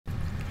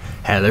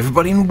Hello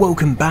everybody and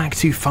welcome back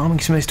to Farming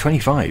Simulator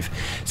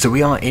 25. So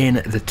we are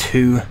in the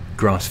two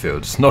grass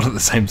fields, not at the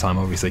same time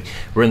obviously.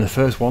 We're in the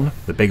first one,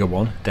 the bigger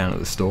one, down at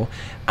the store,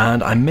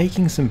 and I'm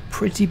making some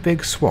pretty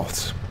big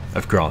swaths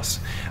of grass.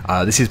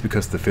 This is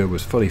because the field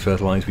was fully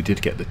fertilised. We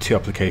did get the 2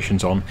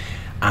 applications on,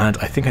 and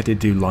I think I did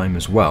do lime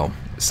as well,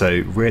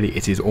 so really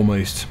it is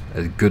almost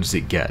as good as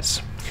it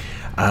gets.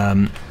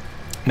 Now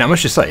I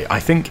must just say, I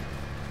think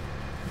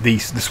the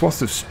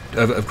swaths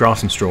of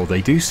grass and straw,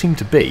 they do seem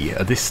to be,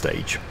 at this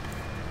stage,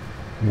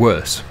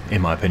 worse,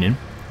 in my opinion,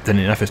 than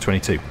in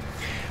FS22.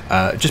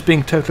 Just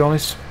being totally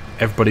honest,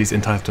 everybody's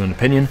entitled to an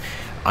opinion.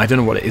 I don't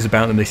know what it is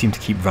about them, they seem to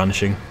keep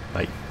vanishing.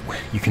 Like,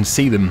 you can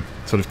see them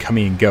sort of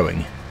coming and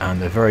going, and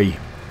they're very...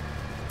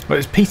 well,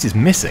 this piece is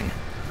missing,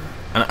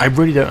 and I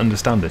really don't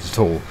understand it at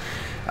all.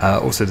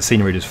 Also, the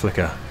scenery does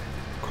flicker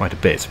quite a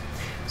bit.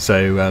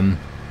 So,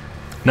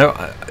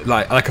 no,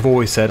 like I've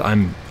always said,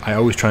 I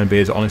always try and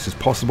be as honest as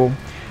possible.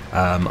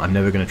 I'm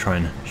never going to try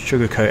and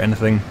sugarcoat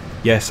anything.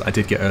 Yes, I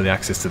did get early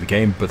access to the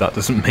game, but that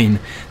doesn't mean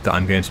that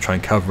I'm going to try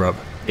and cover up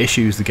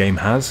issues the game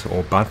has,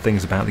 or bad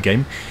things about the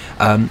game.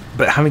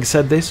 But having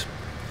said this,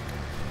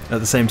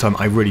 at the same time,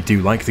 I really do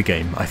like the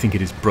game. I think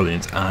it is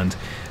brilliant, and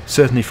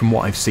certainly from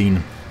what I've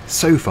seen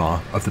so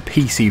far of the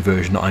PC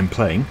version that I'm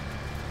playing,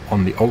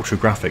 on the ultra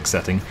graphics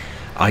setting,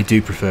 I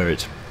do prefer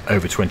it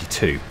over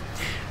 22.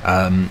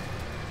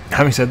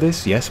 Having said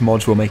this, yes,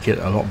 mods will make it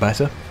a lot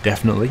better,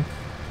 definitely,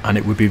 and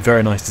it would be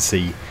very nice to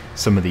see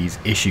some of these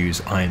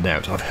issues ironed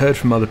out. I've heard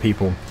from other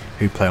people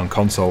who play on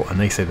console, and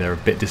they say they're a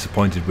bit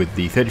disappointed with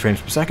the 30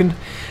 frames per second.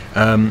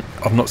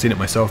 I've not seen it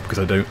myself because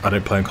I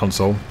don't play on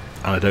console,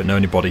 and I don't know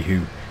anybody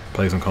who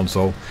plays on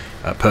console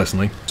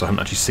personally, so I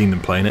haven't actually seen them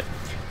playing it.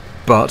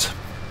 But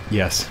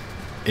yes,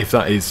 if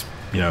that is,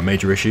 you know, a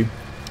major issue,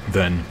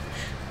 then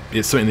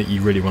it's something that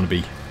you really want to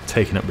be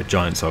taking up with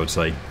Giants, I would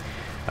say.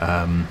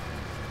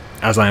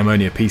 As I am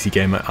only a PC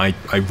gamer, I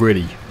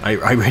really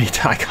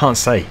can't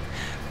say,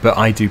 but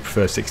I do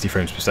prefer 60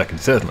 frames per second,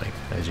 certainly,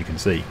 as you can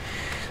see.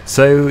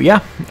 So yeah,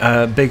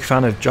 big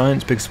fan of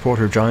Giants, big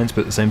supporter of Giants,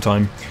 but at the same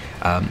time,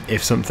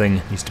 if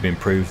something needs to be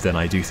improved, then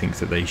I do think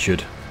that they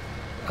should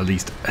at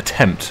least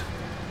attempt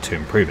to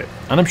improve it.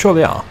 And I'm sure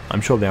they are.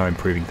 I'm sure they are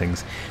improving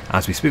things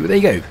as we speak. But there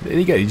you go. There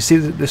you go. You see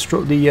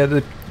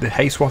the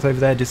hay swath over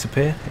there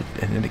disappear,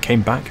 and it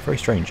came back. Very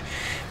strange.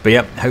 But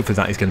yeah, hopefully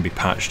that is going to be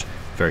patched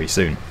very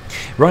soon.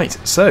 Right,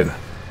 so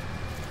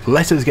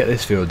let us get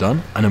this field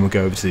done, and then we'll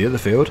go over to the other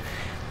field,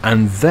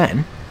 and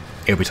then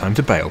it'll be time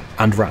to bale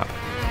and wrap.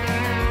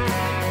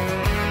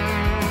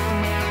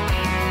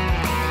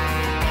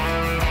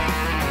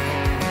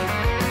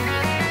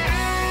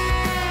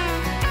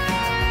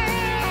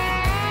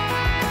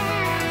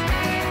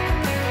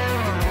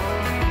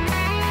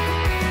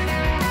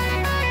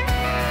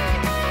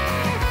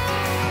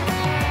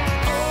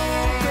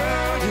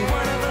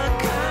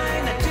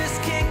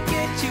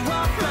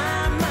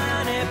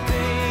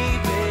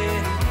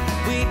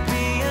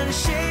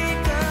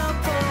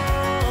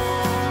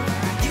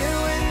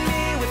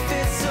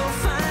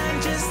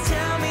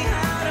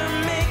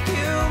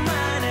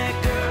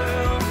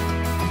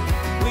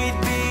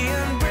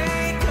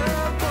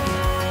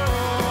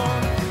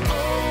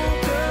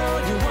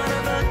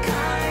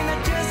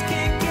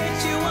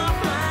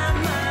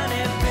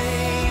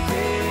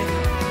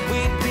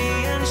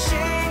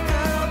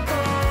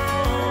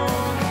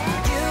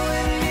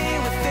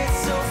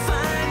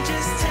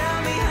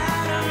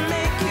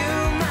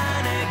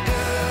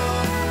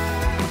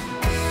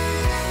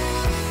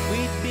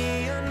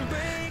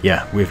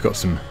 Yeah, we've got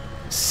some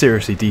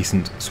seriously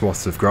decent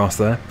swaths of grass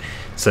there.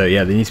 So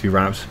yeah, they need to be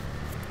wrapped.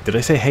 Did I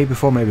say hay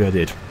before? Maybe I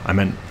did. I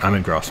meant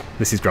grass.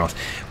 This is grass.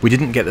 We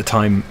didn't get the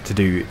time to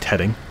do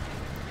tedding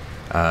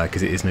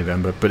because it is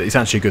November, but it's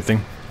actually a good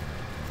thing.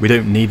 We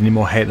don't need any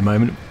more hay at the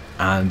moment,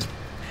 and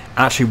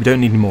actually we don't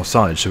need any more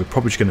silage, so we're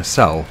probably just going to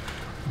sell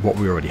what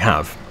we already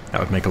have.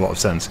 That would make a lot of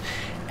sense.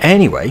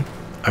 Anyway,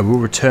 I will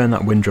return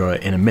that windrower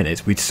in a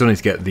minute. We still need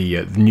to get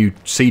the new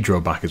seed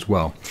drill back as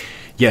well.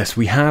 Yes,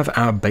 we have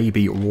our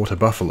baby water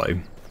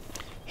buffalo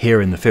here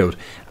in the field,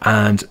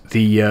 and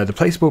the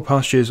placeable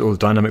pastures, or the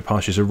dynamic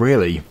pastures, are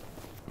really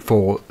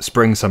for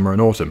spring, summer and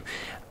autumn,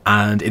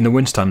 and in the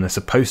wintertime they're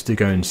supposed to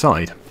go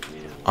inside.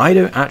 I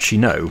don't actually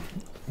know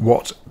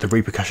what the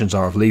repercussions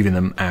are of leaving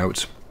them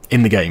out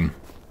in the game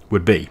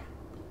would be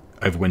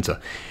over winter.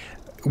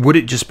 Would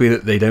it just be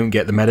that they don't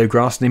get the meadow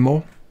grass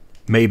anymore?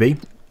 Maybe.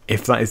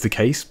 If that is the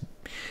case,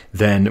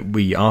 then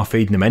we are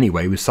feeding them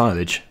anyway with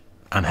silage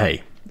and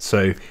hay,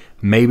 so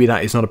maybe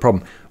that is not a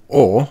problem.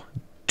 Or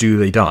do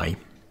they die?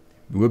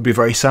 It would be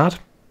very sad,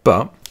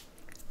 but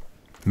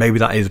maybe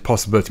that is a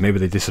possibility. Maybe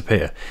they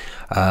disappear.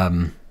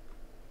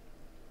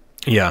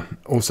 Yeah,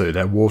 also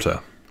their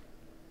water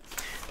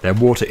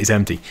is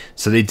empty,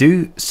 so they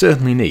do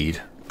certainly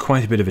need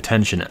quite a bit of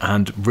attention,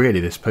 and really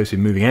they're supposed to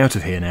be moving out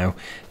of here now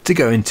to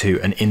go into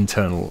an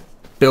internal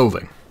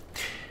building.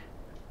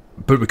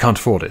 But we can't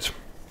afford it.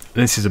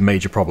 This is a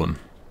major problem.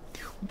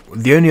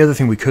 The only other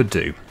thing we could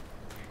do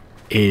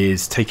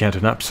is take out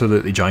an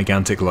absolutely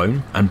gigantic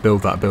loan and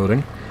build that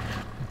building.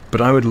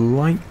 But I would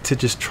like to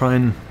just try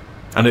and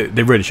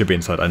they really should be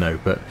inside, I know,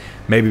 but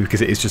maybe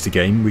because it is just a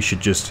game, we should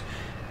just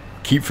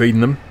keep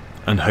feeding them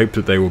and hope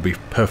that they will be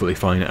perfectly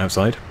fine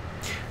outside.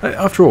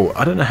 After all,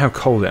 I don't know how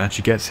cold it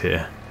actually gets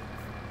here.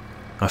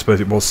 I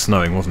suppose it was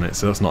snowing, wasn't it?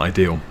 So that's not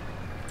ideal.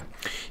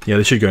 Yeah,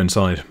 they should go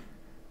inside.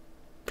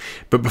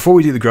 But before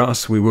we do the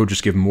grass, we will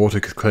just give them water,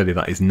 because clearly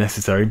that is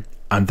necessary.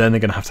 And then they're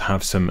going to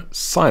have some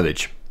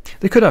silage.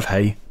 They could have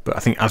hay, but I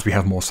think as we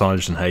have more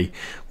silage than hay,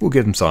 we'll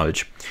give them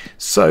silage.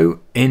 So,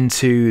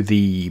 into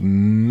the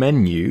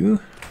menu.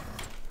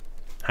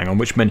 Hang on,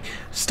 which menu?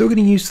 Still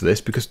getting used to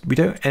this, because we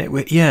don't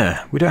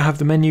have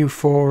the menu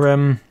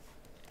for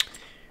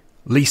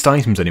leased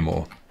items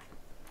anymore.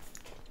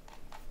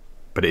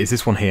 But it is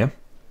this one here.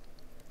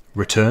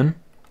 Return.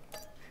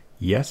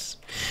 Yes.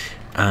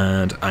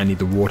 And I need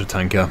the water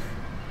tanker.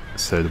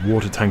 So the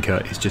water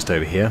tanker is just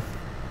over here.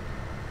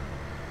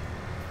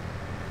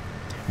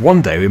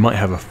 One day we might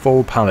have a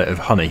full pallet of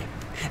honey.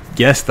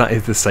 Yes, that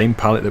is the same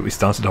pallet that we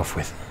started off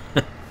with.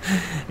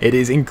 It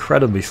is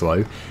incredibly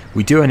slow.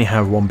 We do only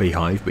have one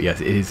beehive, but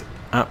yes, it is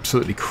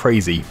absolutely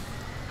crazy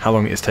how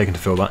long it has taken to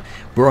fill that.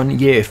 We're on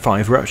year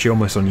 5, we're actually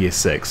almost on year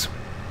 6.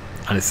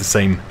 And it's the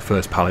same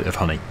first pallet of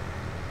honey.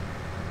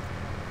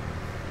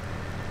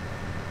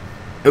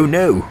 Oh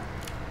no!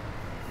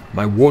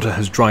 My water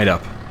has dried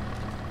up.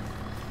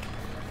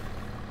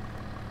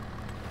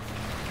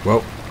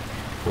 Well,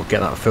 we'll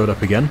get that filled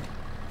up again.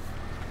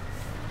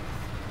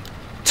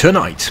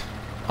 Tonight,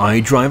 I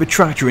drive a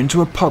tractor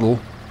into a puddle.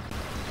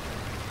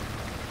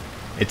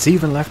 It's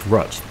even left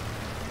ruts.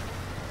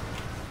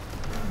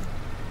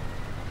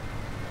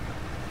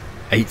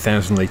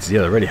 8,000 litres,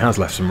 yeah, it really has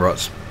left some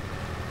ruts.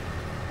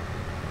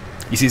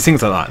 You see,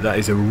 things like that, that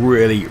is a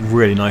really,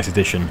 really nice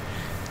addition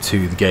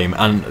to the game.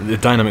 And the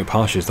dynamic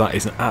pastures, that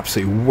is an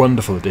absolutely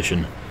wonderful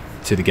addition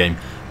to the game.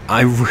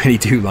 I really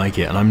do like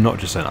it, and I'm not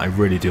just saying, I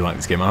really do like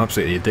this game. I'm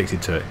absolutely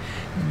addicted to it.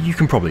 You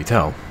can probably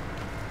tell.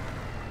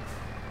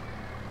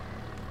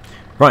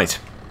 Right.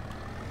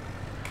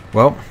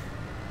 Well,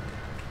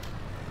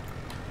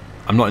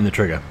 I'm not in the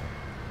trigger.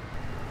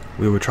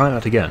 We will try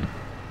that again.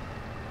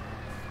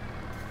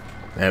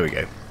 There we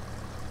go.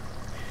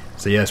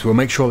 So yes, we'll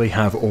make sure they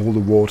have all the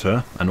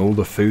water and all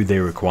the food they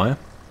require.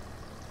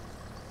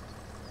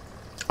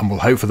 And we'll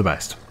hope for the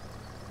best.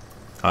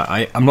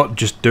 I'm not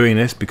just doing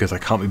this because I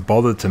can't be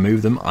bothered to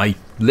move them. I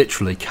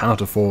literally cannot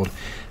afford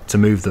to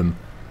move them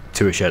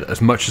to a shed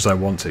as much as I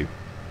want to.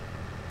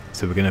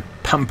 So we're going to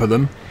pamper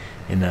them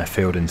in their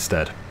field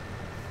instead.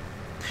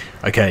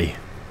 Okay,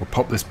 we'll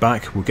pop this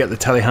back. We'll get the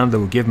telehandler.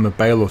 We'll give them a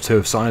bale or two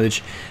of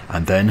silage.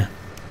 And then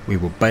we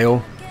will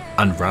bale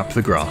and wrap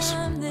the grass.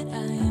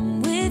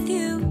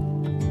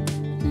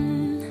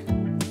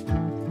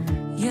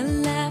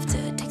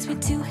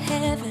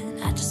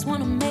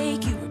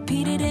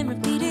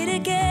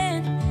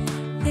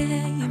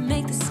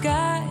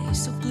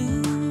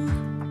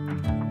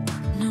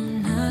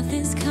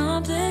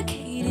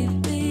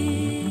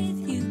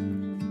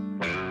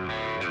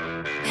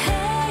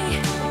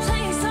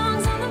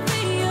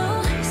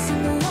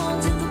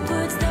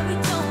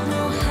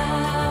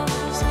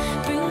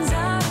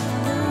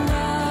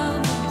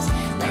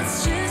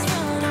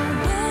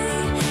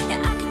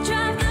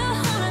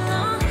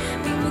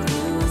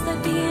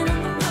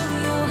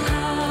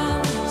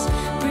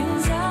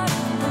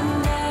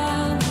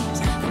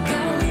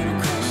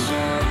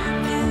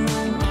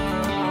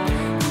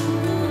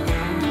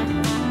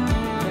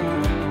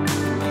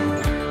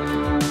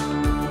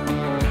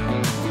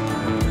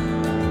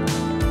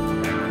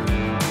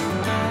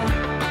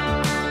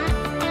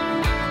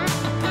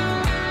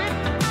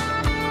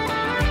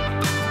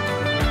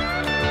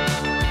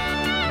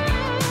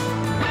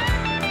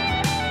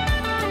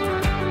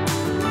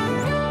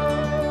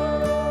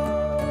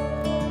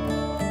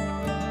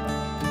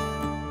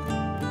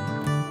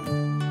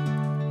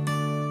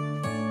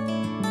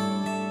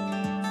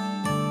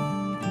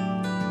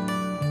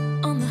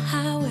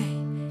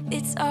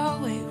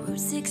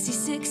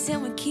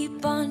 And we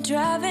keep on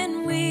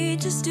driving, we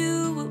just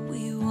do what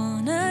we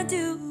wanna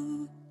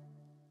do.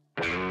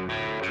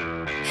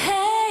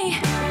 Hey,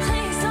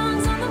 play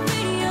songs on the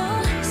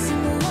radio,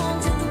 sing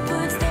along to the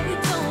words that we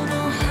don't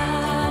know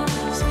how.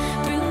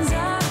 Brings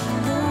out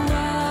the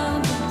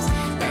wildness,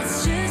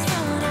 let's just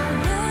run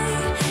away.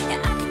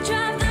 Yeah, I could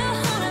drive the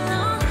whole night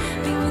long,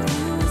 be with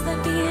you is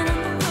like being on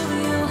the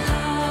rodeo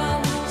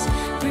house.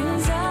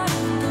 Brings out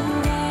the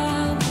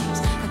wildness,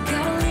 I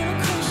got a little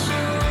crush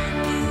on you.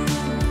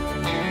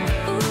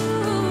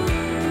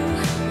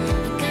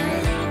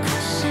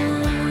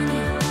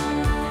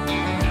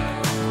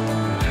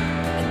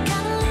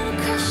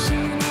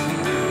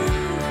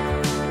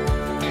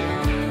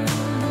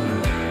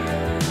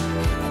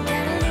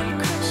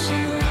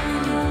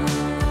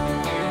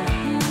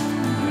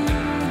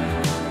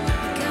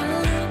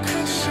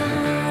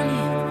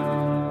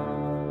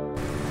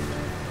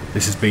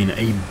 This has been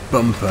a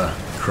bumper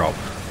crop.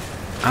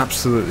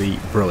 Absolutely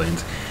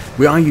brilliant.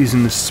 We are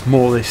using the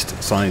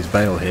smallest size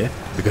bale here,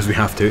 because we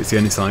have to, it's the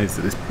only size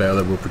that this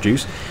baler will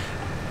produce.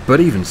 But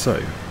even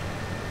so,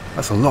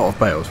 That's a lot of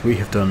bales. We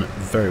have done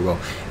very well.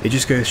 It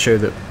just goes to show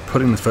that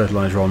putting the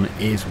fertiliser on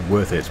is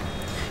worth it.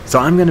 So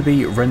I'm going to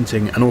be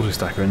renting an auto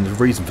stacker, and the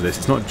reason for this,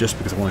 it's not just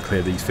because I want to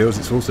clear these fields,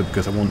 it's also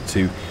because I want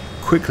to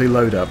quickly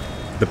load up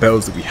the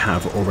bales that we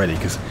have already,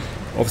 because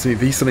obviously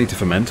these still need to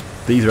ferment.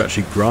 These are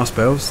actually grass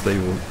bales. They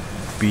will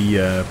be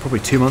probably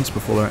 2 months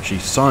before they're actually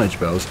silage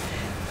bales.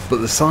 But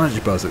the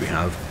silage bales that we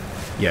have,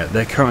 yeah,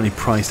 they're currently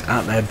priced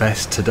at their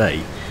best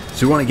today.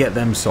 So we want to get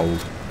them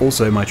sold.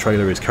 Also, my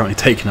trailer is currently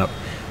taken up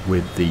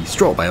with the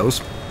straw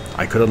bales.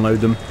 I could unload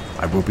them.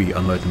 I will be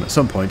unloading them at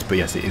some point, but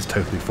yes, it is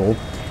totally full.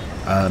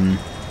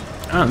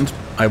 And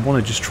I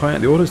want to just try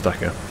out the auto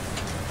stacker.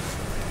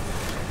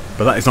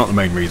 But that is not the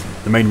main reason.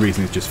 The main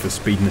reason is just for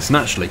speediness, and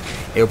actually,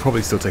 it'll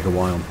probably still take a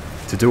while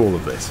to do all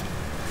of this.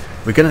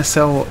 We're going to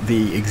sell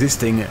the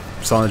existing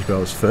silage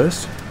bales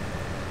first.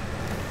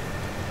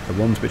 The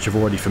ones which have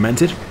already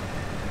fermented.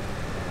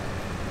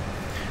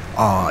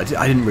 Ah,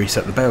 I didn't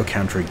reset the bale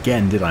counter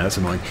again, did I? That's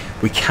annoying.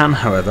 We can,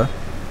 however,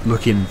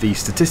 look in the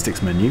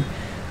statistics menu,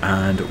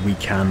 and we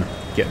can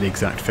get the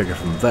exact figure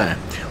from there.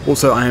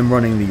 Also, I am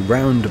running the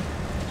round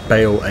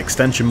bale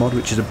extension mod,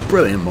 which is a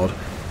brilliant mod,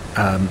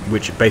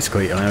 which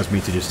basically allows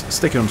me to just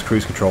stick it onto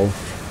cruise control.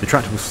 The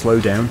tractor will slow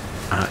down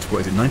at,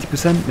 what is it,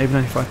 90%? Maybe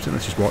 95%?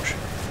 Let's just watch.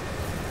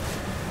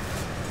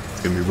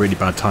 It's going to be really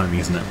bad timing,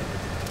 isn't it?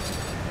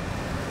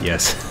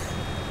 Yes.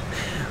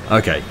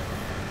 Okay.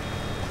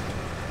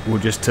 We'll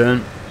just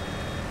turn.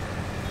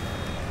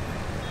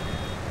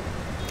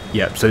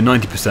 Yep, so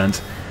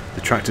 90%.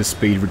 The tractor's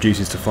speed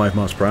reduces to 5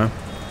 miles per hour.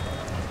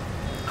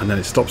 And then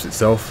it stops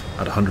itself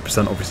at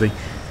 100%, obviously.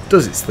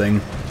 Does its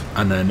thing,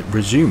 and then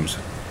resumes.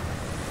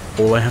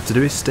 All I have to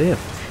do is steer.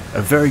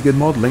 A very good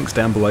mod, links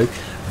down below.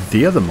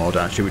 The other mod,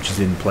 actually, which is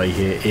in play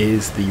here,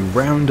 is the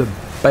rounder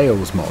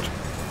bales mod.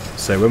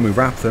 So when we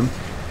wrap them,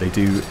 they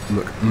do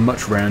look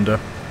much rounder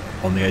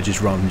on the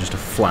edges rather than just a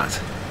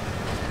flat,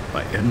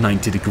 like a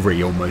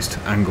 90-degree almost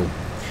angle.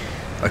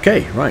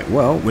 Okay, right,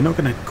 well, we're not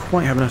going to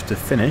quite have enough to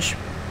finish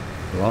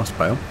the last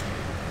bale,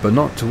 but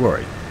not to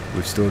worry.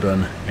 We've still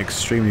done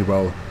extremely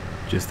well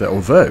just there,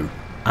 although,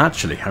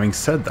 actually, having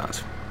said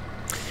that,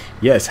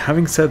 yes,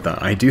 having said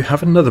that, I do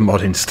have another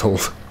mod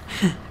installed.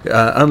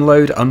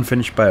 Unload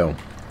unfinished bale.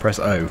 Press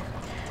O.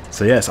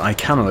 So yes, I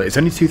can unload it. It's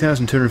only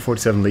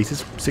 2,247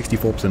 litres,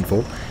 64%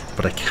 full,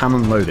 but I can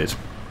unload it.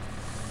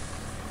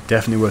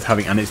 Definitely worth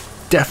having, and it's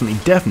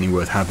definitely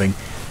worth having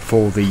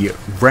for the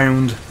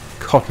round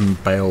cotton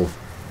bale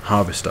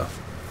harvester.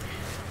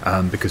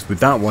 Because with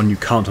that one, you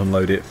can't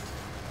unload it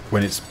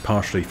when it's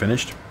partially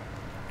finished.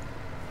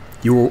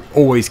 You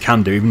always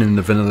can do, even in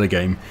the vanilla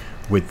game,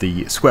 with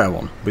the square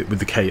one, with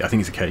the case. I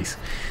think it's a case.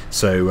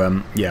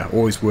 So yeah,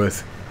 always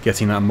worth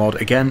getting that mod.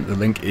 Again, the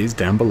link is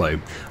down below.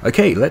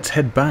 Okay, let's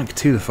head back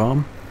to the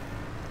farm,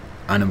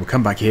 and then we'll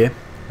come back here.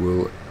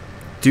 We'll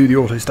do the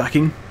auto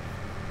stacking.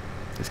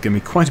 There's going to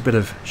be quite a bit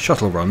of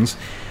shuttle runs,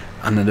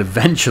 and then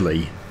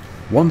eventually,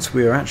 once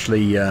we're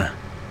actually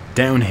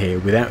down here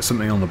without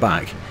something on the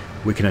back,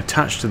 we can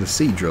attach to the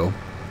seed drill,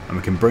 and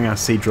we can bring our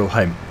seed drill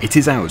home. It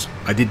is ours.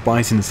 I did buy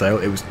it in the sale.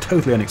 It was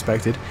totally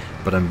unexpected,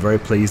 but I'm very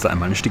pleased that I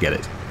managed to get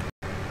it.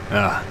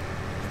 Ah,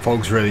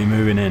 fog's really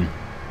moving in.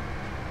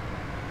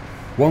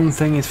 One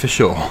thing is for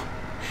sure.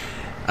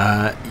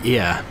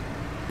 Yeah,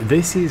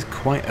 this is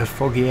quite a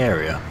foggy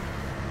area.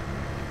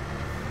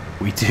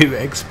 We do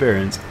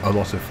experience a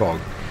lot of fog.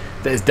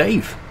 There's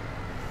Dave.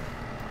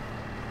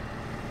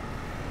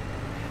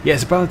 Yeah,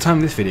 so by the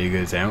time this video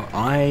goes out,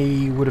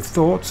 I would have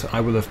thought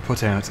I will have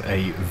put out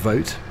a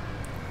vote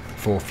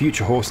for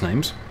future horse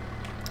names.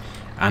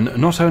 And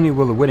not only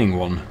will the winning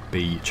one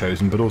be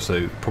chosen, but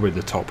also probably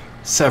the top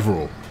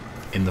several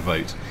in the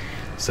vote.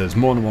 So there's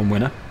more than one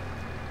winner.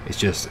 It's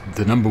just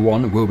the number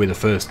one will be the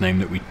first name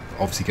that we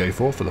obviously go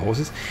for the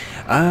horses.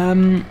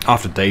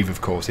 After Dave,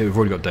 of course. Yeah, we've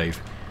already got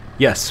Dave.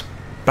 Yes,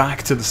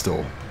 back to the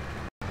store.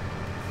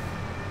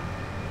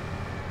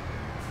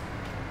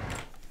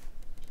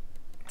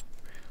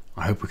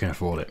 I hope we can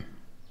afford it.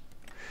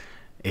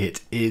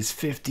 It is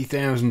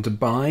 50,000 to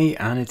buy,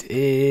 and it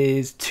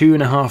is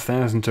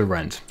 2,500 to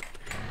rent.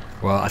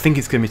 Well, I think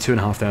it's going to be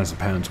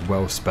 £2,500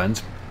 well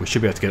spent. We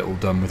should be able to get it all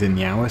done within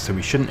the hour, so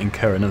we shouldn't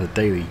incur another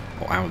daily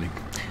or hourly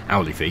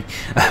fee.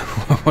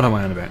 What am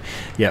I on about?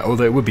 Yeah,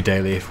 although it would be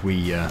daily if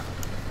we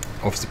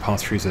obviously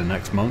pass through to the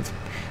next month.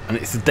 And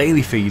it's the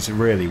daily fees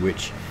really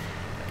which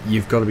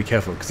you've got to be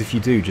careful, because if you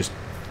do just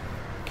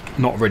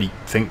not really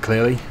think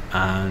clearly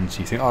and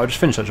you think, oh, I'll just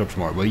finish that job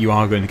tomorrow, well, you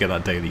are going to get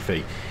that daily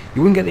fee.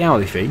 You wouldn't get the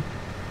hourly fee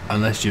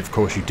unless you, of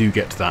course, you do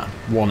get to that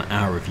 1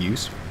 hour of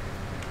use.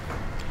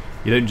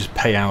 You don't just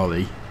pay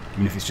hourly,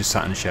 even if it's just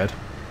sat in a shed.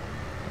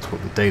 That's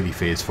what the daily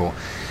fee is for.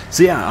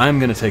 So yeah, I'm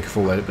going to take a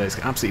full load, but it's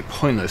absolutely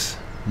pointless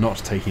not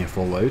taking a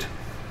full load.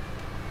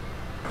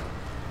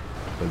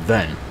 But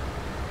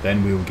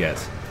then we will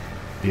get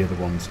the other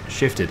ones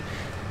shifted.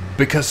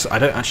 Because I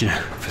don't actually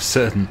know for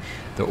certain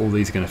that all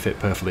these are going to fit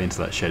perfectly into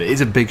that shed. It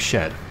is a big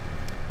shed,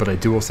 but I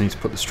do also need to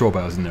put the straw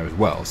bales in there as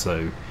well.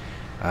 So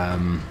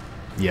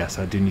yes,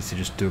 I do need to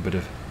just do a bit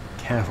of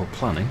careful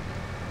planning.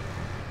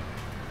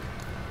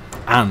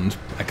 and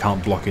I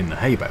can't block in the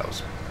hay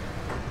bales.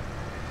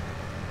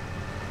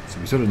 So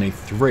we sort of need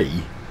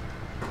three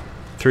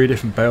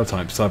different bale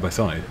types side by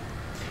side,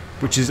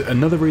 which is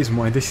another reason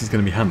why this is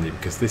going to be handy,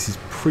 because this is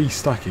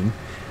pre-stacking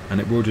and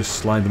it will just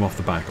slide them off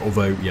the back.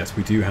 Although yes,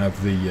 we do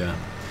have the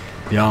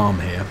arm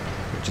here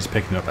which is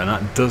picking up, and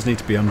that does need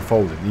to be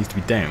unfolded. It needs to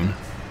be down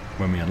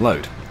when we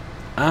unload,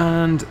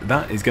 and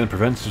that is going to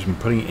prevent us from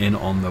putting it in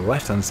on the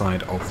left hand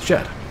side of the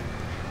shed.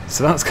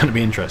 So that's going to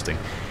be interesting.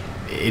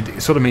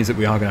 It sort of means that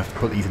we are going to have to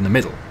put these in the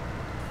middle,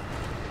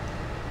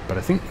 but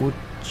I think we'll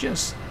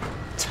just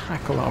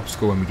tackle that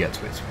obstacle when we get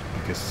to it,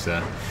 because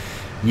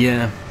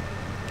yeah,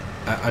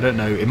 I don't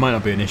know, it might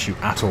not be an issue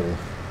at all.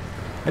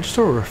 I just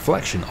saw a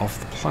reflection off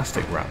the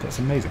plastic wrap. That's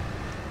amazing.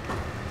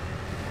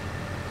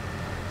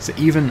 So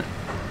even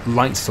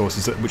light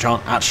sources which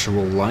aren't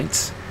actual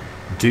lights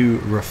do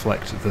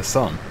reflect the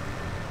sun.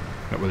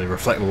 Well, they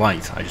reflect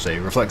light, I should say.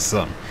 It reflects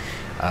the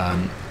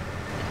sun.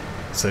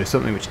 So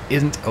something which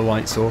isn't a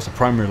light source, a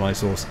primary light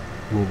source,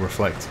 will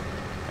reflect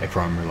a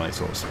primary light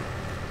source.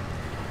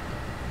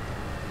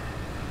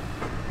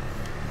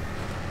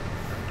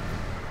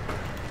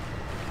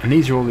 And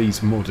these are all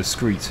these more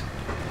discrete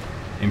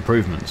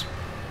improvements.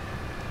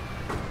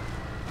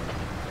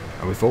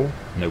 Are we full?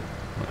 Nope,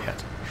 not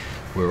yet.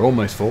 We're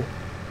almost full.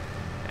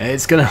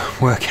 It's going to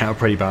work out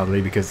pretty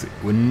badly because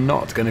we're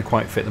not going to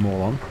quite fit them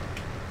all on.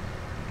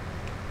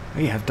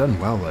 We have done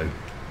well though.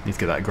 Need to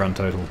get that grand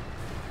total.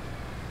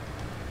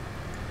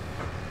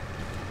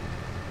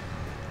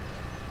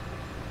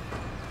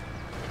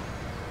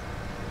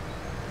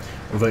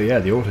 Although yeah,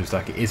 the auto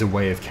stacker is a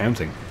way of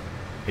counting.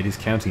 It is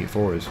counting it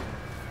for us.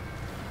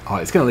 Oh,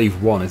 it's going to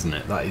leave one, isn't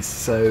it? That is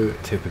so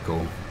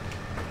typical.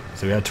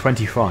 So we had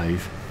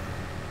 25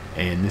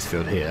 in this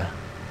field here.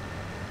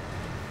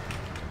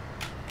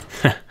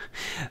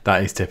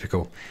 That is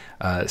typical.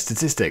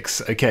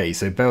 Statistics. Okay,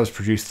 so Bales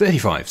produced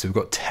 35, so we've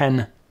got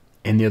 10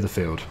 in the other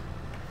field.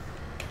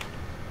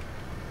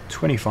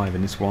 25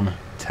 in this one,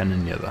 10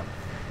 in the other.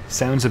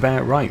 Sounds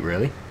about right,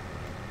 really.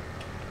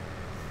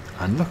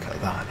 And look at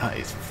that, that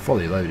is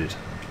fully loaded.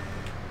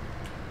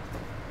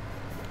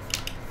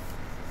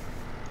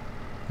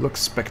 Looks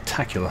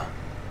spectacular.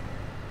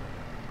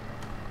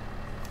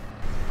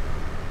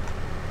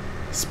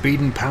 Speed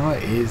and power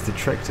is the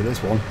trick to this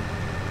one.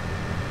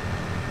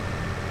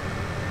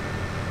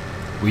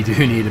 We do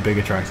need a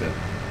bigger tractor.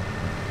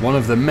 One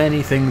of the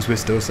many things we're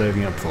still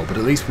saving up for, but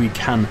at least we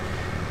can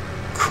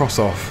cross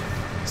off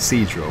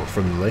Seadrill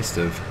from the list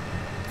of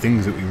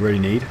things that we really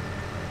need.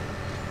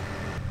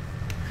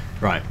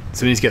 Right,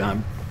 so we need to get that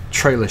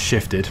trailer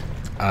shifted.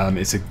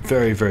 It's a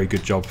very, very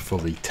good job for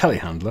the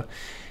telehandler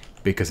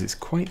because it's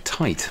quite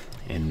tight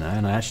in there,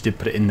 and I actually did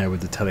put it in there with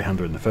the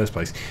telehandler in the first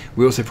place.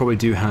 We also probably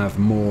do have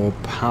more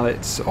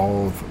pallets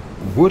of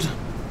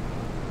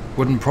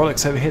wooden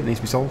products over here that need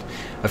to be sold.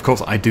 Of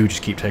course, I do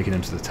just keep taking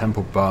them to the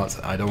temple, but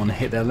I don't want to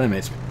hit their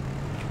limit.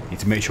 Need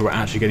to make sure we're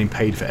actually getting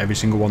paid for every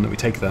single one that we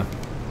take there,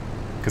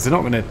 because they're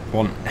not going to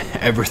want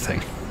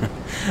everything.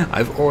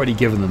 I've already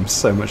given them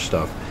so much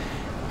stuff,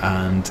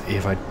 and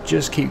if I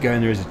just keep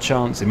going, there is a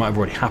chance, it might have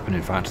already happened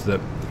in fact, that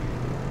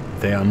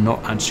they are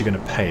not actually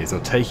going to pay us.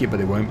 They'll take it, but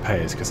they won't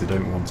pay us because they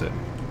don't want it.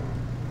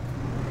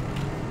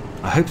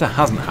 I hope that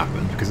hasn't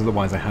happened, because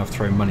otherwise I have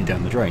thrown money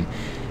down the drain.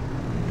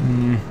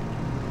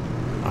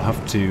 I'll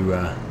have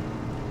to,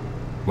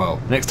 well,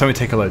 next time we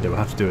take a load, we'll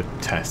have to do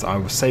a test. I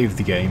will save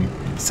the game,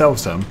 sell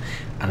some,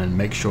 and then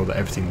make sure that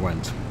everything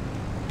went.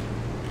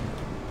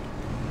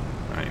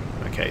 Right,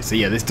 okay, so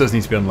yeah, this does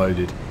need to be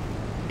unloaded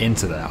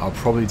into there. I'll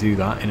probably do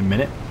that in a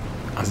minute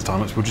as the time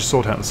lapse. We'll just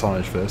sort out the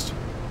silage first.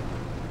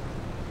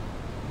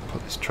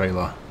 Put this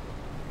trailer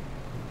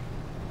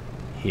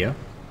here.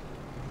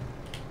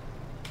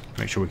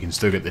 Make sure we can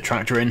still get the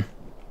tractor in.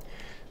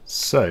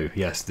 So,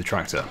 yes, the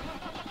tractor.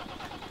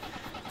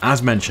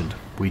 As mentioned,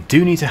 we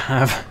do need to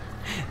have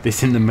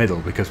this in the middle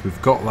because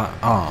we've got that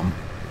arm,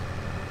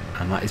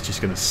 and that is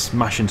just going to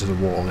smash into the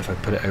wall if I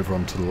put it over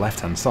onto the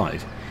left hand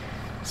side.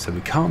 So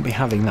we can't be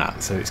having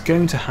that, so it's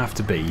going to have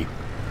to be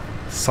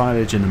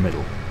silage in the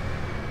middle,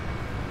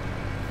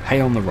 hay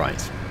on the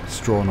right,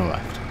 straw on the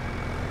left.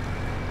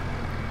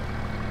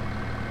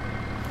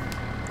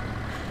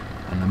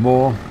 And the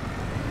more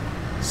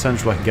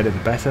central I can get it, the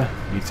better.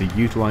 You need to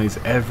utilise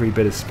every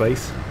bit of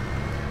space.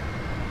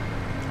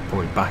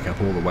 Probably back up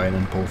all the way and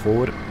then pull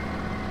forward.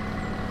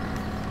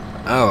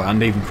 Oh,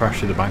 and even crash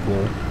through the back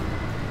wall.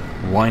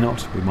 Why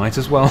not? We might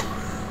as well.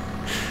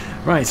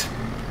 Right.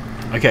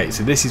 Okay,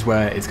 so this is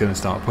where it's going to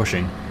start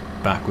pushing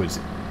backwards.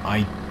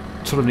 I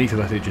sort of need to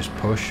let it just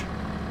push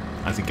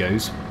as it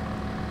goes,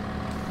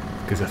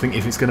 because I think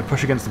if it's going to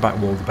push against the back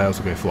wall, the bales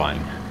will go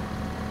flying.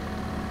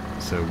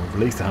 So we'll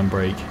release the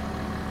handbrake,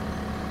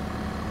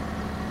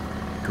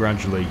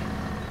 gradually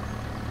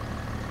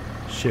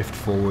shift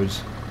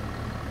forwards.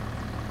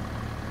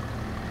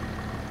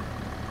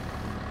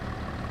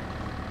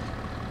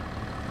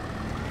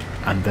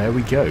 And there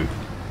we go.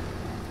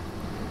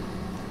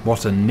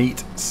 What a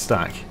neat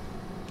stack.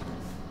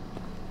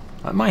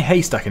 My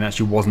hay stacking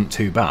actually wasn't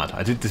too bad.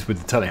 I did this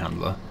with the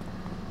telehandler,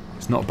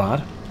 It's not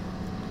bad.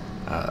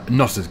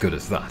 Not as good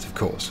as that, of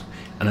course.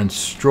 And then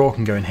straw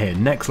can go in here.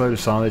 Next load of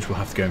silage will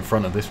have to go in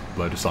front of this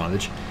load of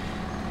silage.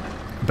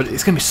 But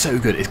it's going to be so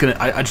good. It's going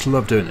to. I just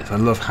love doing this. I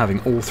love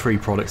having all three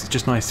products. It's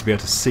just nice to be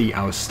able to see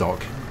our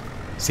stock,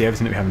 see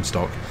everything that we have in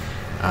stock,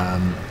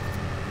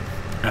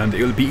 and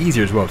it will be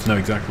easier as well to know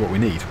exactly what we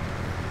need.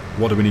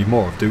 What do we need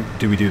more of?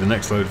 Do we do the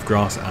next load of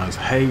grass as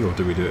hay, or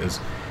do we do it as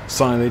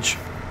silage?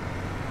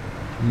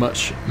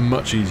 Much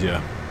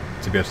easier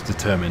to be able to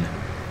determine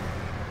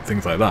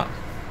things like that.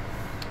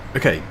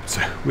 Okay, so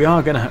we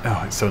are going to.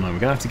 Oh, it's so annoying. We're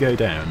going to have to go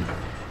down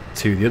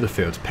to the other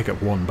field to pick up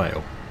one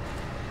bale.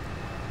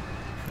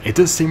 It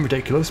does seem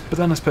ridiculous, but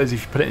then I suppose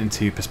if you put it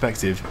into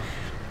perspective,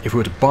 if we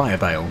were to buy a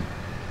bale,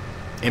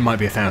 it might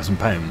be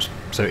 £1,000.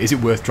 So is it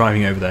worth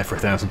driving over there for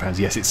 £1,000?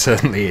 Yes, it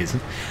certainly is.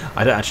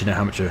 I don't actually know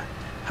how much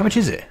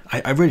is it.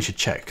 I really should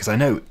check, because I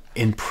know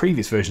in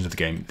previous versions of the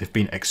game they've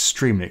been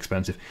extremely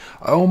expensive.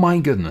 Oh my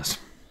goodness.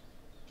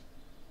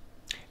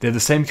 They're the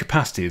same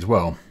capacity as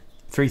well.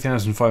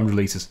 3,500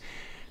 litres.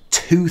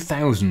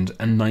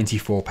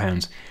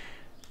 £2,094.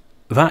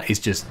 That is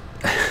just...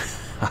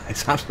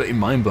 it's absolutely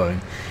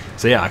mind-blowing.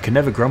 So yeah, I can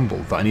never grumble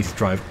that I need to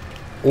drive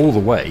all the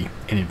way,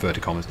 in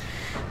inverted commas,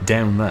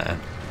 down there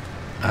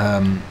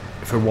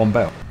for one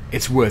bale.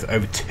 It's worth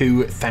over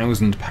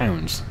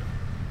 £2,000.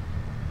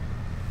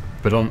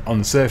 But on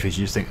the surface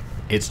you just think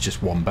it's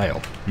just one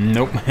bale.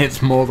 Nope,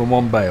 it's more than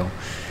one bale.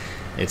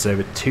 It's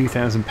over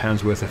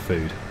 £2,000 worth of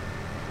food.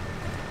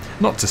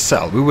 Not to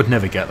sell, we would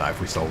never get that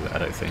if we sold it, I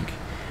don't think.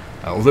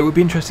 Although it would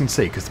be interesting to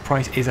see, because the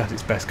price is at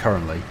its best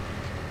currently.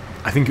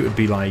 I think it would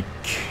be like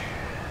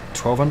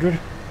 1,200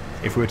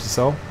 if we were to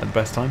sell at the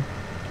best time.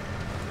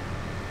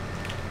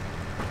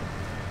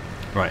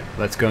 Right,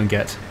 let's go and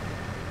get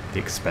the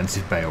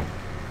expensive bale.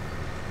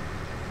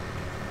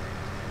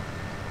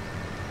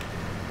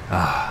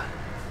 Ah,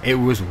 it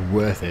was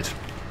worth it.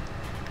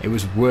 It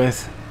was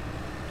worth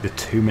the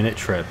 2-minute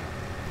trip.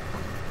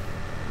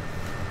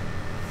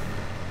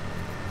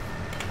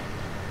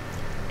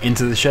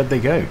 Into the shed they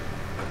go.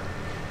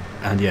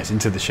 And yes,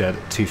 into the shed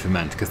to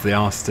ferment, because they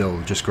are still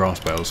just grass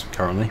bales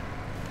currently.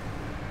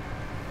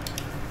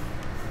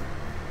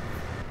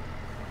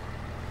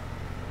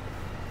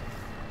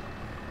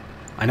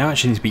 I now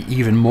actually need to be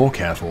even more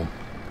careful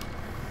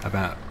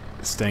about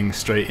staying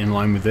straight in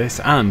line with this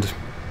and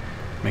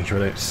make sure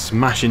I don't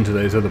smash into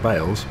those other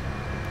bales,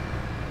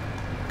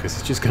 because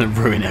it's just going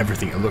to ruin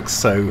everything. It looks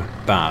so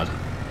bad.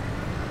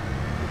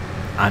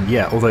 And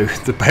yeah, although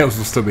the bales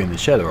will still be in the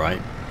shed,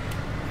 alright,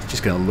 it's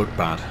just going to look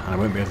bad, and I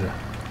won't be able to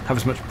have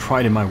as much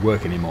pride in my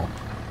work anymore.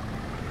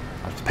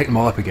 I have to pick them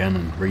all up again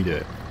and redo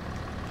it.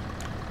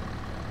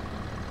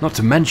 Not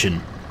to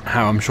mention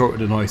how I'm sure it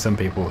would annoy some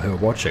people who are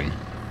watching.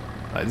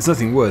 Like, there's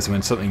nothing worse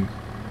when something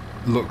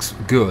looks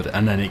good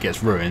and then it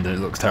gets ruined and it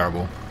looks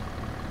terrible.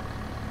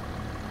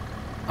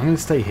 I'm going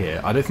to stay here.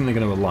 I don't think they're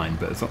going to align,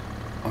 but it's not...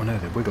 Oh no,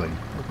 they're wiggling.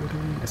 They're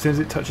wiggling. As soon as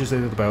it touches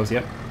those other bales,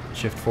 yep,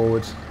 shift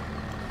forwards.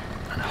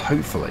 And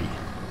hopefully,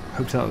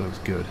 hope that looks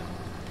good.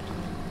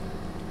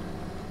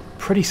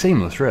 Pretty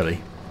seamless,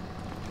 really.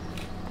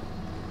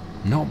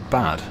 Not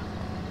bad.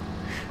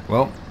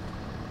 Well,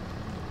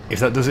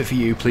 if that does it for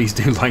you, please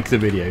do like the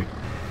video.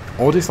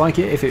 Or dislike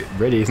it if it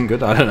really isn't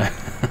good, I don't know.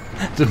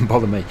 It doesn't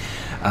bother me.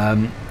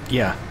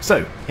 Yeah,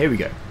 so, here we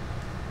go.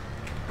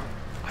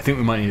 I think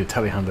we might need a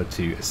telehandler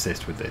to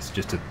assist with this,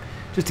 just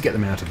to get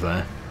them out of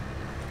there.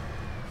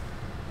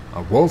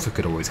 Walter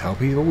could always help,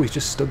 he's always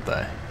just stood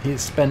there. He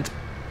has spent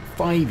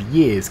 5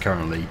 years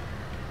currently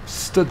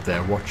stood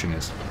there watching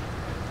us.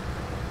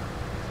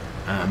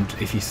 And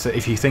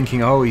if you're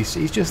thinking, oh,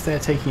 he's just there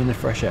taking in the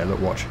fresh air, look,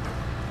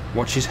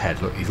 watch his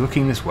head, look, he's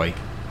looking this way.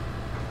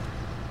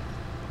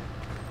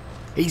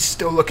 He's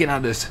still looking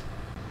at us.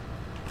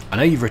 I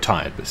know you've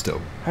retired, but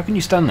still, how can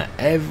you stand there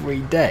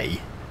every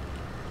day,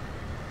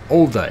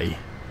 all day,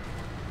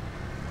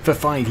 for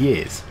 5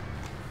 years?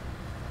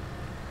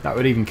 That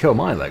would even kill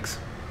my legs.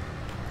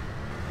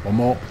 One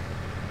more.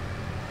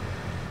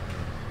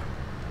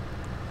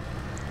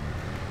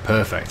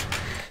 Perfect.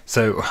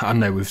 So, I don't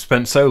know, we've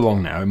spent so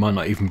long now, it might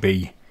not even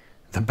be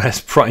the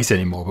best price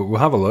anymore, but we'll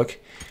have a look,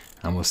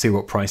 and we'll see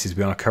what prices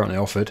we are currently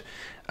offered.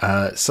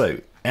 So,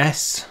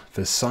 S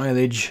for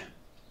silage,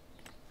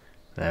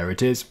 there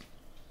it is.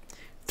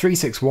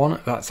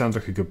 361, that sounds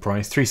like a good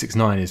price.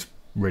 369 is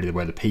really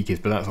where the peak is,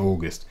 but that's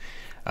August.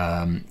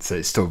 So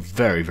it's still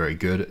very, very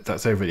good.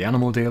 That's over at the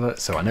animal dealer,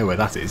 so I know where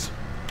that is.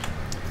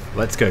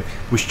 Let's go.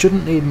 We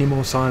shouldn't need any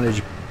more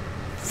silage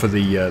for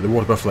the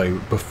water buffalo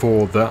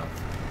before that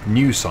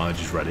new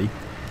silage is ready,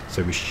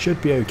 so we should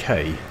be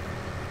okay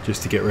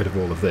just to get rid of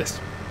all of this.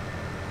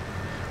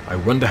 I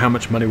wonder how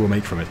much money we'll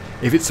make from it.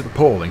 If it's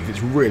appalling, if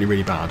it's really,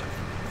 really bad,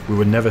 we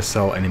would never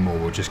sell any more,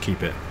 we'll just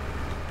keep it.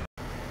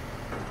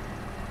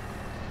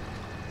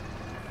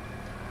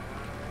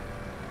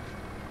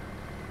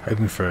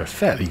 Hoping for a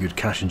fairly good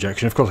cash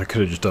injection. Of course I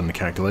could have just done the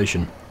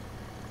calculation.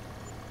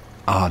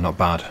 Ah, not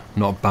bad.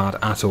 Not bad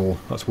at all.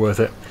 That's worth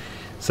it.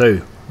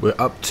 So, we're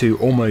up to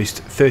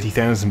almost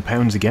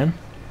 £30,000 again.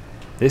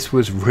 This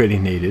was really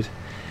needed.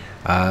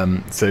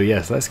 So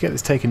yes, let's get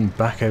this taken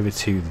back over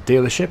to the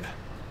dealership,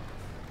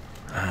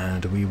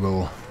 and we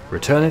will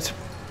return it,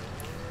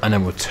 and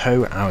then we'll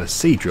tow our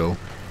sea drill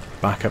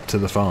back up to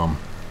the farm.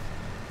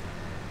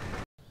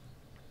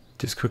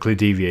 Just quickly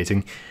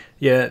deviating,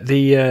 yeah,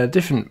 the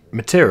different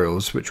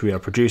materials which we are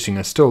producing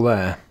are still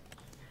there.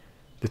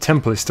 The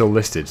temple is still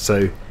listed,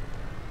 so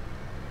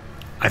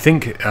I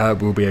think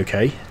we'll be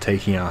okay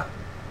taking our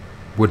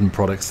wooden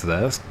products to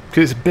there,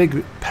 because it's a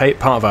big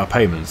part of our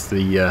payments,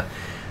 the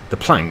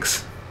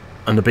planks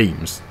and the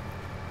beams.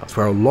 That's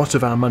where a lot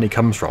of our money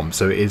comes from,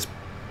 so it is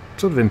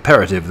sort of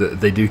imperative that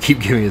they do keep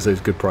giving us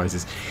those good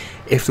prices.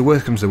 If the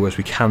worst comes to the worst,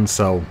 we can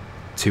sell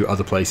to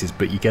other places,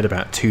 but you get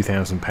about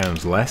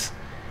 £2,000 less,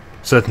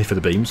 certainly for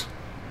the beams.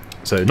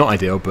 So not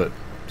ideal, but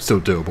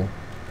still doable.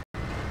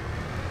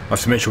 I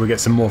have to make sure we get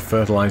some more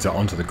fertiliser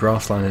onto the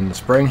grassland in the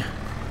spring.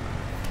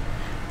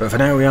 But for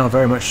now we are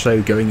very much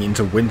so going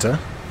into winter.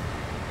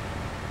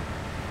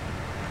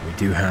 We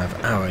do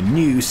have our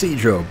new sea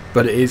drill,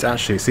 but it is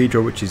actually a sea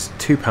drill which is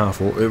too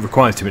powerful. It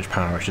requires too much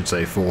power, I should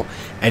say, for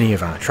any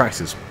of our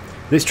tractors.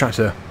 This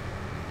tractor,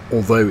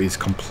 although is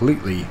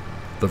completely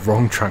the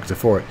wrong tractor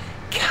for it,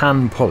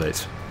 can pull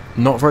it.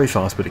 Not very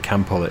fast, but it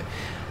can pull it.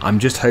 I'm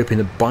just hoping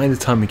that by the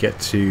time we get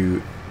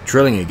to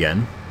drilling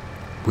again,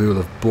 we will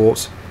have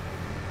bought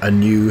a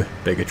new,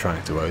 bigger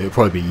tractor. Well, it'll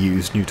probably be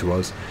used, new to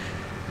us.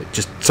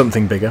 Just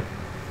something bigger,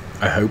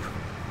 I hope.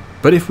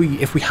 But if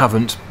we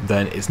haven't,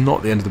 then it's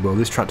not the end of the world.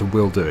 This tractor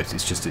will do it.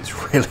 It's just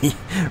it's really,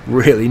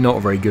 really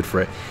not very good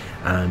for it,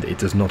 and it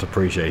does not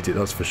appreciate it,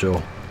 that's for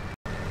sure.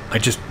 I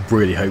just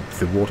really hope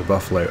the water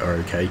buffalo are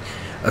okay.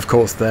 Of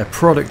course, their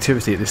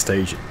productivity at this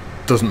stage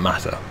doesn't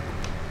matter.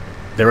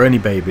 They're only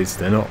babies,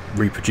 they're not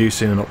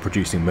reproducing, they're not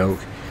producing milk.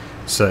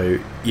 So,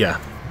 yeah,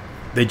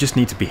 they just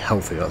need to be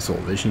healthy, that's all.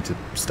 They just need to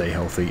stay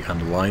healthy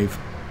and alive.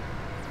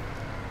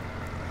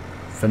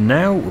 For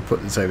now, we'll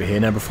put this over here.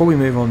 Now, before we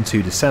move on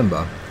to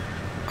December,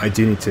 I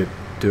do need to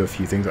do a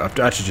few things. I have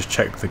to actually just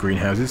check the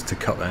greenhouses to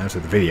cut that out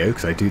of the video,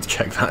 because I do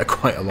check that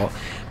quite a lot.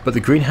 But the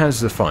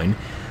greenhouses are fine.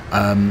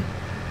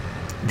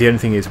 The only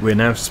thing is we're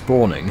now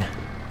spawning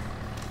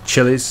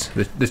chilies,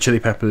 the chili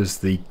peppers,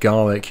 the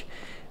garlic,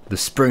 the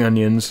spring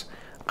onions,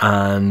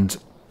 and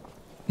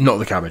not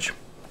the cabbage.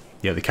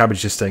 Yeah, the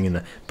cabbage is staying in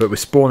there. But we're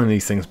spawning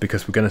these things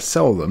because we're going to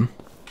sell them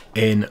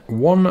in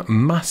one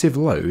massive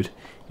load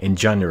in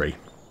January.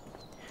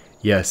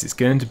 Yes, it's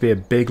going to be a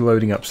big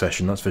loading up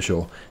session, that's for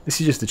sure. This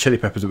is just the chili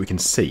peppers that we can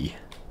see.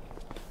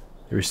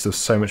 There is still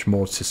so much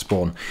more to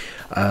spawn.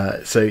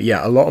 So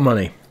yeah, a lot of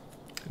money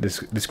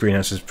this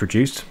greenhouse has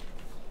produced,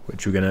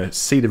 which we're going to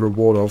see the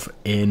reward of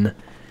in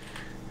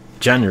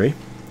January.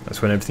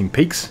 That's when everything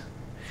peaks.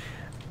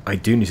 I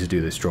do need to do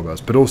those straw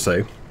bales, but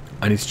also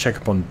I need to check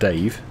up on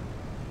Dave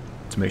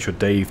to make sure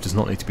Dave does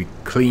not need to be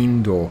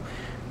cleaned, or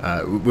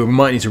we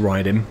might need to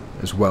ride him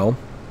as well.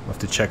 We'll have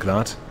to check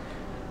that.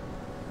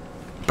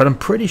 But I'm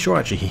pretty sure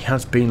actually he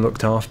has been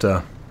looked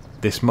after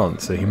this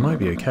month, so he might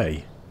be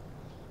okay.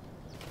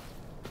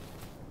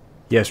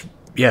 Yes,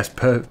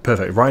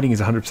 perfect. Riding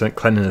is 100%,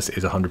 cleanliness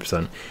is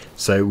 100%.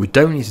 So we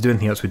don't need to do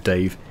anything else with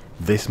Dave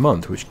this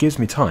month, which gives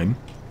me time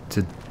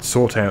to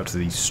sort out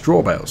these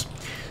straw bales.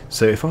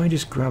 So if I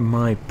just grab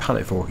my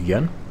pallet fork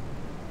again,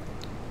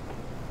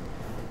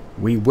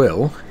 we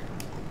will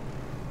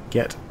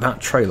get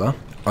that trailer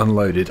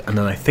unloaded, and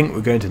then I think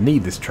we're going to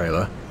need this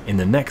trailer in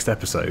the next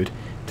episode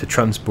to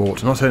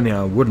transport not only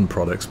our wooden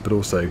products, but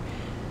also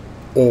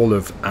all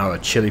of our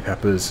chili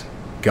peppers,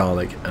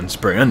 garlic and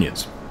spring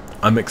onions.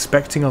 I'm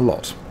expecting a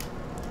lot,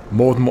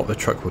 more than what the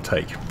truck will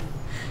take.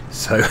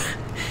 So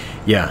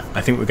yeah,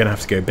 I think we're going to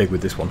have to go big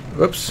with this one.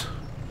 Whoops.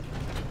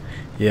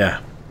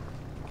 Yeah.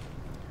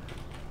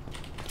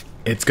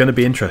 It's going to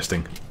be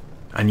interesting,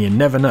 and you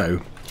never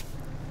know,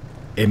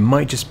 it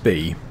might just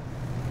be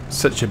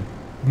such a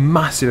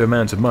massive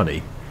amount of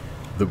money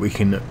that we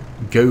can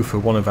go for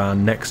one of our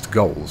next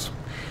goals.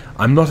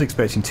 I'm not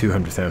expecting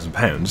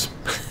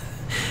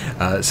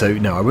 £200,000, so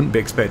no, I wouldn't be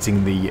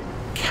expecting the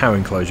cow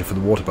enclosure for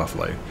the water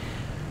buffalo,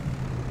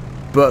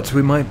 but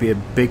we might be a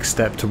big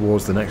step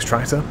towards the next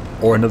tractor,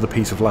 or another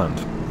piece of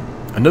land.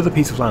 Another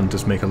piece of land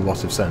does make a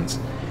lot of sense,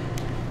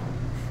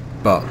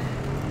 but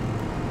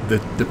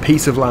the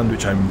piece of land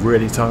which I'm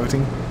really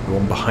targeting, the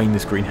one behind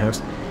this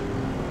greenhouse,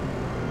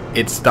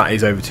 that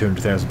is over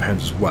 £200,000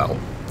 as well,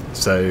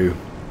 so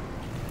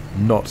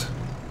not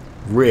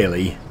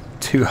really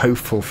too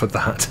hopeful for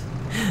that.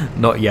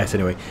 Not yet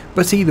anyway,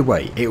 but either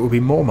way it will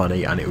be more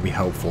money and it will be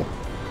helpful.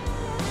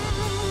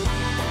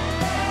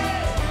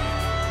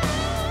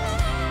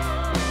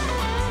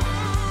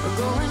 We're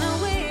going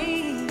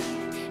away,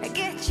 I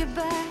get you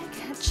back,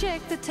 I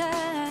check the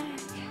tag,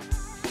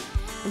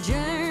 a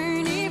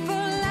journey for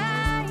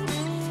life,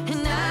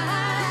 and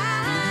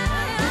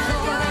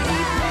I've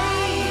already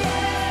paid,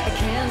 I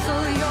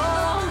cancel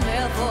your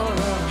mail for a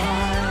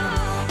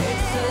while.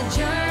 It's a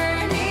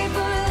journey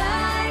for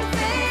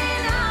life,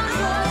 and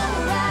I'm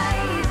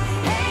alright.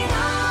 Hang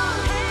on,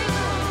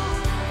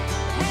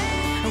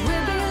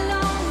 we'll be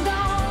long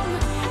gone.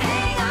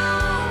 Hang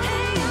on,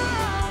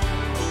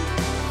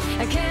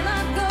 I cannot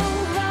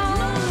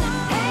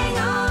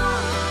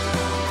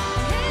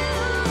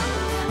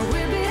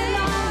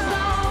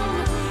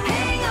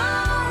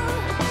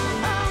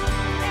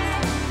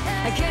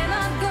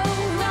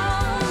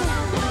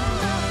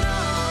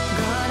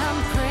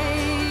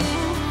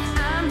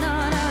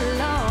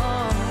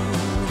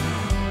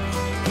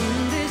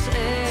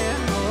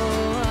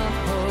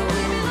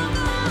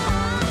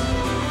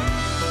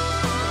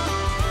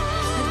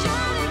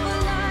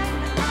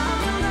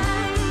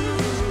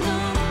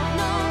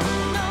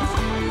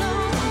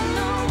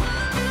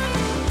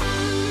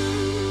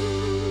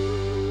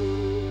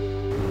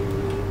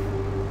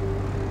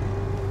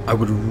I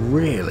would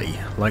really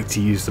like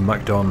to use the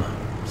MacDon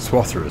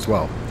swather as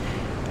well.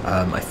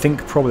 I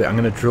think probably I'm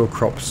going to drill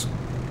crops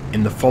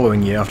in the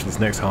following year after this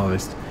next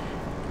harvest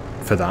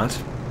for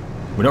that.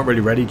 We're not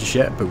really ready just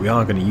yet, but we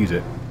are going to use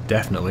it,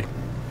 definitely.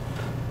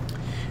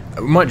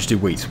 We might just do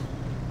wheat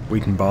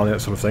and barley,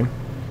 that sort of thing.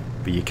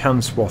 But you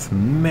can swath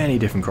many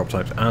different crop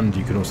types, and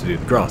you can also do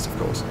the grass, of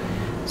course.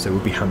 So it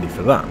would be handy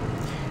for that.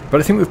 But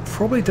I think we've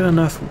probably done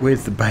enough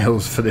with the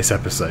bales for this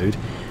episode.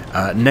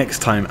 Next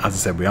time, as I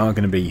said, we are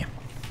going to be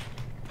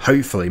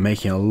hopefully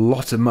making a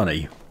lot of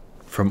money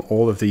from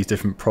all of these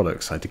different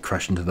products. I did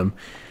crash into them.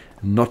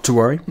 Not to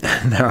worry,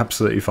 they're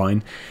absolutely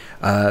fine.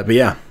 But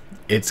yeah,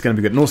 it's going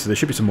to be good. And also there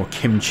should be some more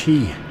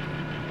kimchi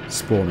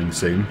spawning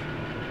soon.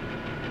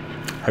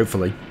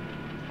 Hopefully.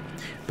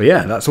 But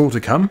yeah, that's all to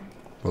come.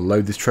 We'll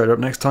load this trailer up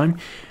next time,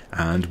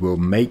 and we'll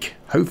make,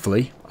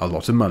 hopefully, a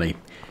lot of money.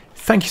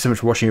 Thank you so much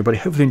for watching, everybody.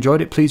 Hopefully you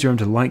enjoyed it. Please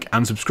remember to like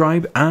and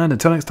subscribe, and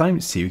until next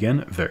time, see you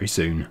again very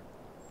soon.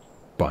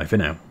 Bye for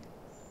now.